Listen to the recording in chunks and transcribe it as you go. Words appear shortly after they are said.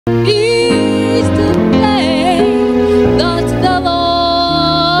is the day that the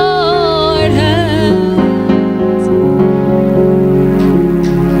Lord has.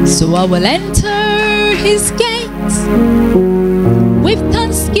 So I will enter his gates with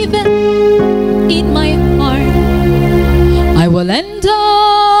thanksgiving in my heart. I will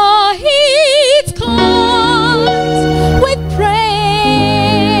enter his courts with praise,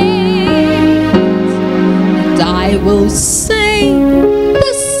 and I will say,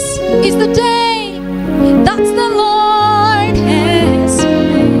 this is the day that the Lord has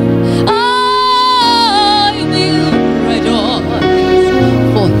made. I will rejoice,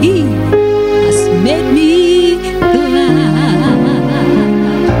 for he has made me glad.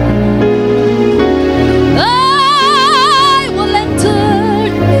 I will enter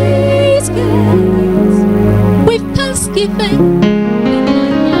his gates with thanksgiving in my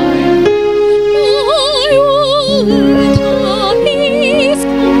heart. I will enter his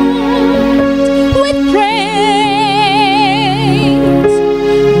courts with praise,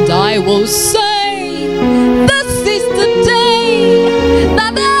 and I will say, this is the day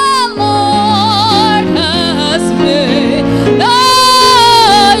that the Lord has made.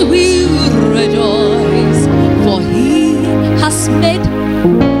 I will rejoice, for he has made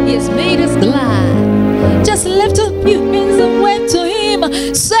us glad. Just lift up your hands and wave to him.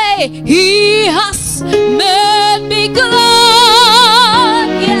 Say, he has made me glad.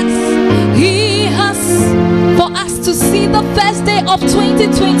 Yes, he has. For us to see the first day of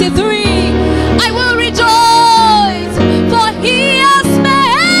 2023, I will rejoice, for he has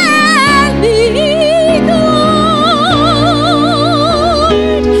made me glad.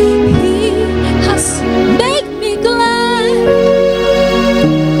 He has made me glad.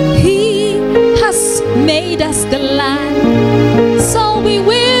 He has made us glad. So we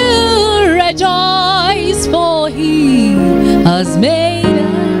will rejoice, for he has made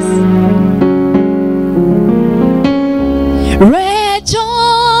us. Rejoice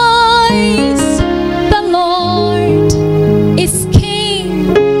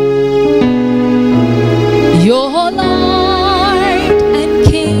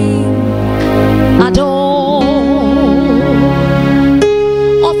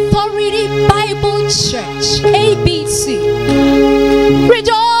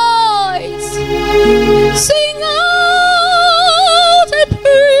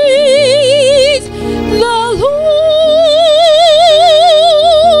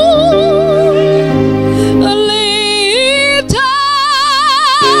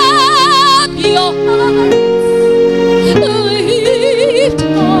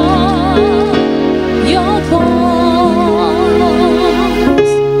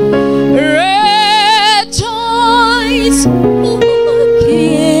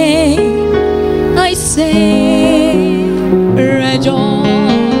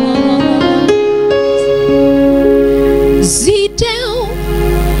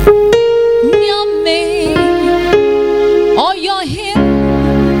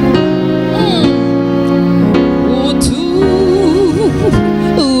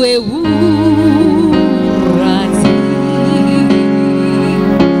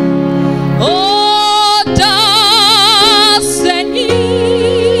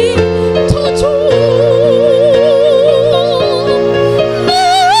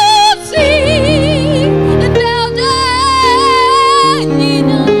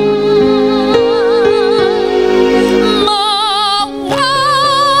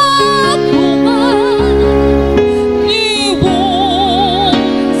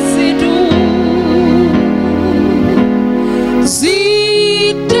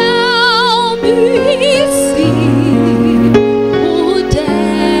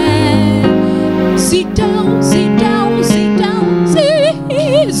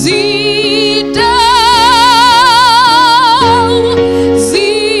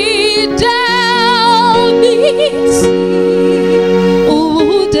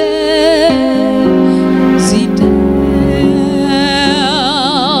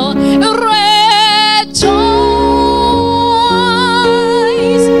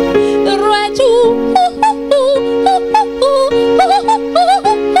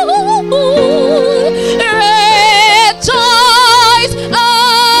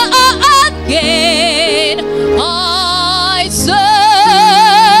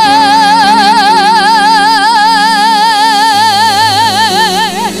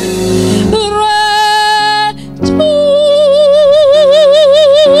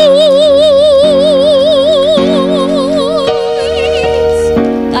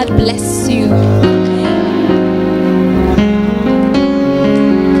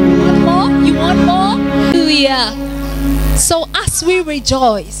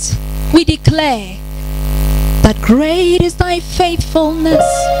rejoice. We declare that great is thy faithfulness.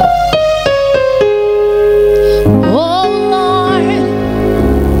 Oh Lord,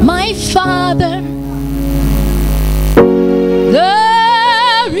 my Father,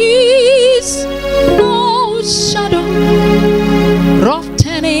 there is no shadow of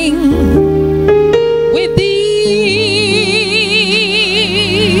turning with thee.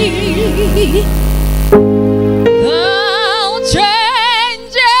 Thou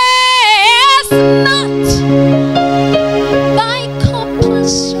changest not thy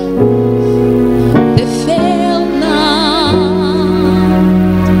compassion, they fail not.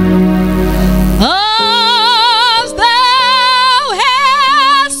 As thou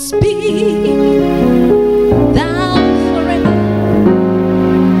hast been, thou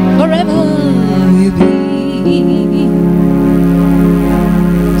forever will be.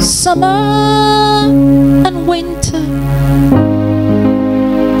 Summer and winter,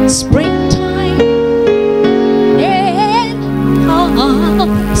 springtime and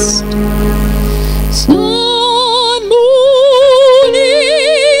harvest, sun, moon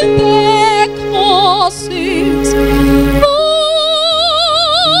in their courses,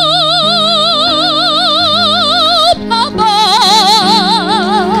 up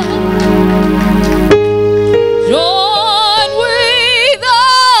above, join with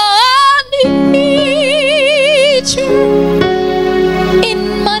nature in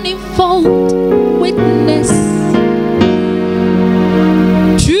manifold witness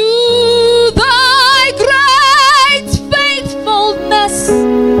to thy great faithfulness,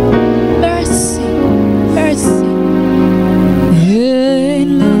 mercy, mercy, and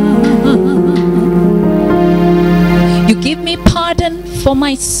love. You give me pardon for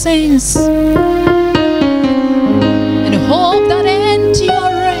my sins and hope that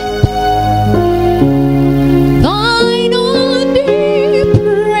endureth. Thine only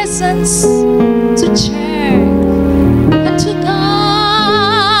presence to cheer and to guide.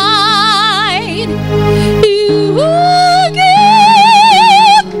 You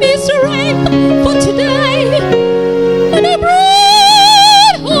give me strength for today and a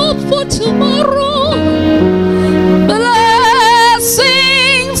bright hope for tomorrow.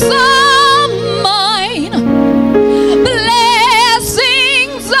 Blessings are mine.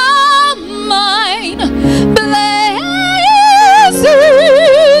 Blessings are mine. Blessings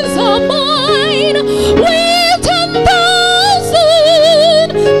are mine. With 10,000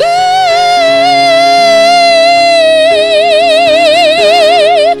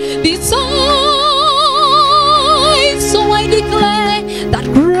 besides, so I declare that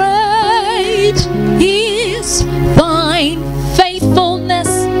great is thine faithfulness.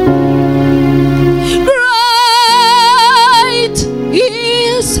 Great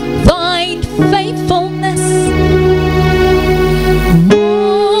is thine faithfulness.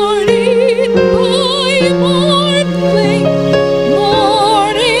 Morning by morning,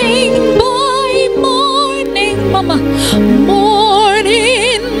 morning by morning, mama,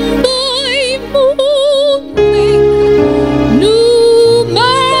 morning by morning, new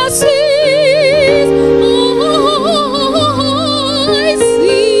mercies I see.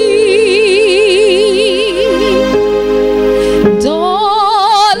 And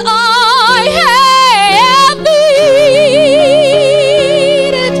all I have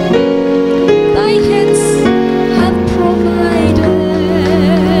needed, thy hands have provided.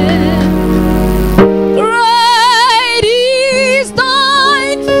 Great is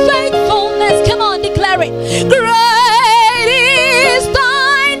thine faithfulness. Come on, declare it. Great is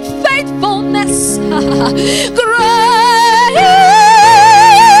thine faithfulness.